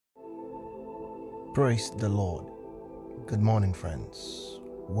Praise the Lord. Good morning, friends.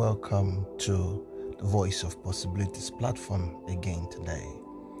 Welcome to the Voice of Possibilities platform again today.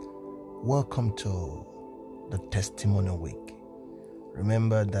 Welcome to the Testimony Week.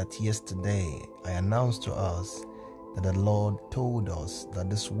 Remember that yesterday I announced to us that the Lord told us that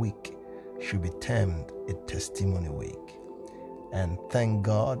this week should be termed a Testimony Week. And thank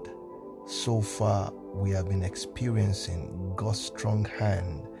God, so far we have been experiencing God's strong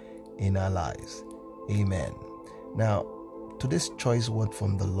hand in our lives. Amen. Now, today's choice word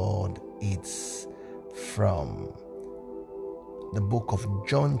from the Lord is from the book of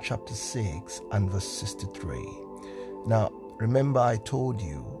John chapter 6 and verse 63. Now, remember I told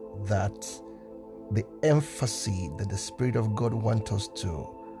you that the emphasis that the Spirit of God wants us to,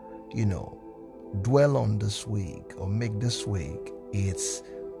 dwell on this week or make this week, it's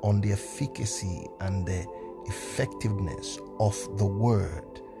on the efficacy and the effectiveness of the word,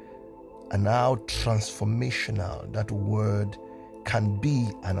 and how transformational that word can be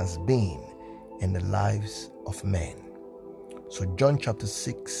and has been in the lives of men. So John chapter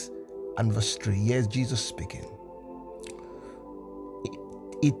 6 and verse 3, here's Jesus speaking.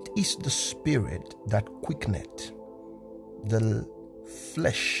 It is the Spirit that quickeneth, the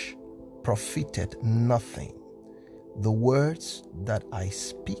flesh profiteth nothing. The words that I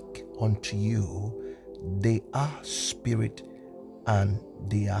speak unto you, they are spirit and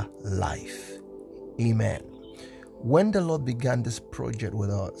they are life. Amen. When the Lord began this project with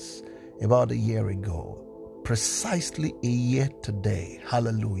us about a year ago, precisely a year today,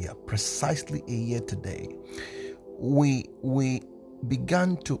 hallelujah, precisely a year today, we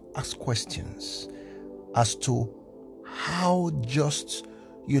began to ask questions as to how just,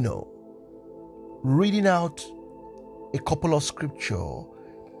 reading out a couple of scripture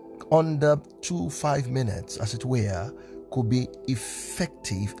under 2-5 minutes, as it were, could be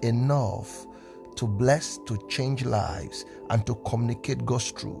effective enough to bless, to change lives, and to communicate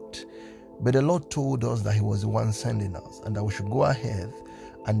God's truth. But the Lord told us that He was the one sending us, and that we should go ahead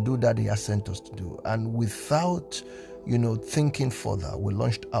and do that He has sent us to do. And without, thinking further, we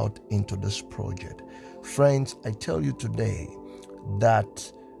launched out into this project. Friends, I tell you today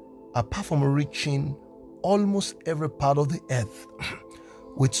that apart from reaching almost every part of the earth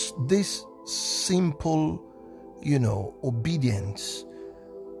with this simple obedience,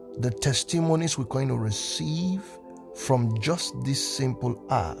 the testimonies we're going to receive from just this simple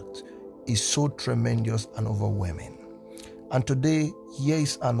act is so tremendous and overwhelming. And today, here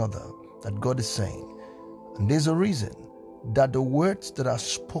is another that God is saying, and there's a reason that the words that are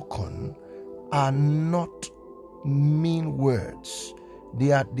spoken are not mean words.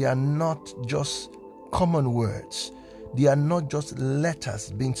 They are not just common words. They are not just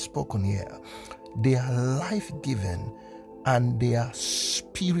letters being spoken here. They are life-giving and they are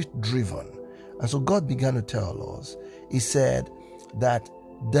spirit-driven. And so God began to tell us, He said that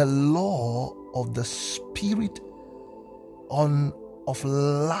the law of the Spirit of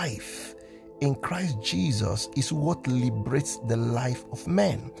life in Christ Jesus is what liberates the life of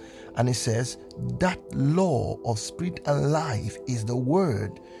men. And He says that law of spirit and life is the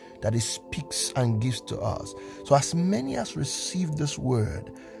word that He speaks and gives to us. So as many as receive this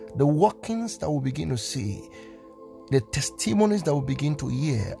word, the workings that we'll begin to see, the testimonies that we'll begin to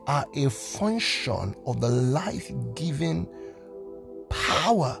hear are a function of the life-giving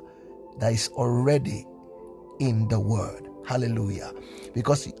power that is already in the word. Hallelujah.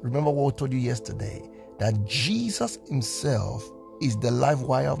 Because remember what I told you yesterday, that Jesus Himself is the live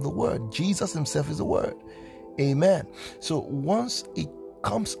wire of the word. Jesus Himself is the word. Amen. So once it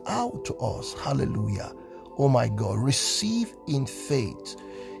comes out to us, hallelujah, oh my God, receive in faith,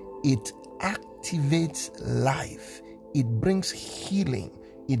 it activates life, it brings healing,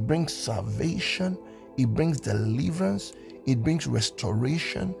 it brings salvation, it brings deliverance, it brings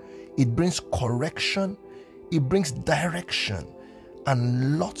restoration, it brings correction, it brings direction,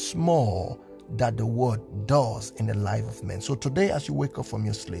 and lots more that the word does in the life of men. So today, as you wake up from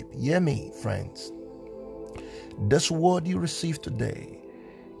your sleep, hear me, friends, this word you receive today,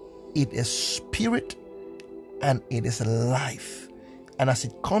 it is spirit and it is life. And as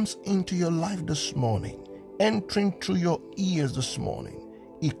it comes into your life this morning, entering through your ears this morning,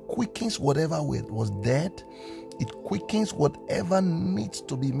 it quickens whatever was dead. It quickens whatever needs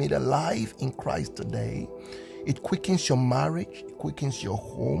to be made alive in Christ today. It quickens your marriage. It quickens your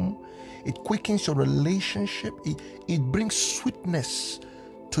home. It quickens your relationship. It brings sweetness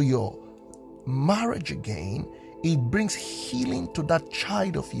to your marriage again. It brings healing to that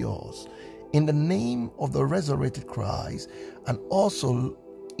child of yours in the name of the resurrected Christ. And also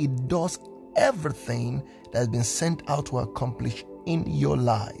it does everything that has been sent out to accomplish in your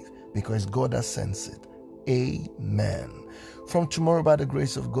life. because God has sensed it. Amen. From tomorrow, by the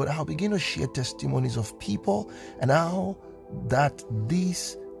grace of God, I'll begin to share testimonies of people and how that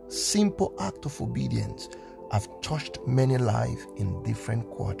this simple act of obedience have touched many lives in different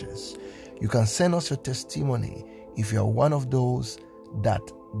quarters. You can send us your testimony if you are one of those that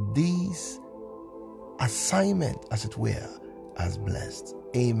this assignment, as it were, has blessed.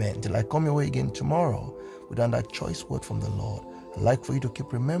 Amen. Till I come your way again tomorrow with another choice word from the Lord, I'd like for you to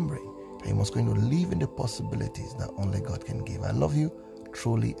keep remembering that you must go into live in the possibilities that only God can give. I love you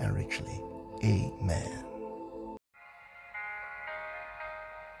truly and richly. Amen.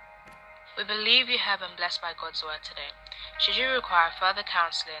 We believe you have been blessed by God's word today. Should you require further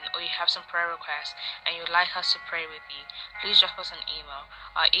counseling or you have some prayer requests and you would like us to pray with you, please drop us an email.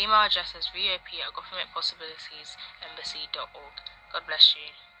 Our email address is vop@governmentpossibilitiesembassy.org. God bless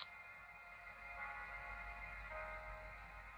you.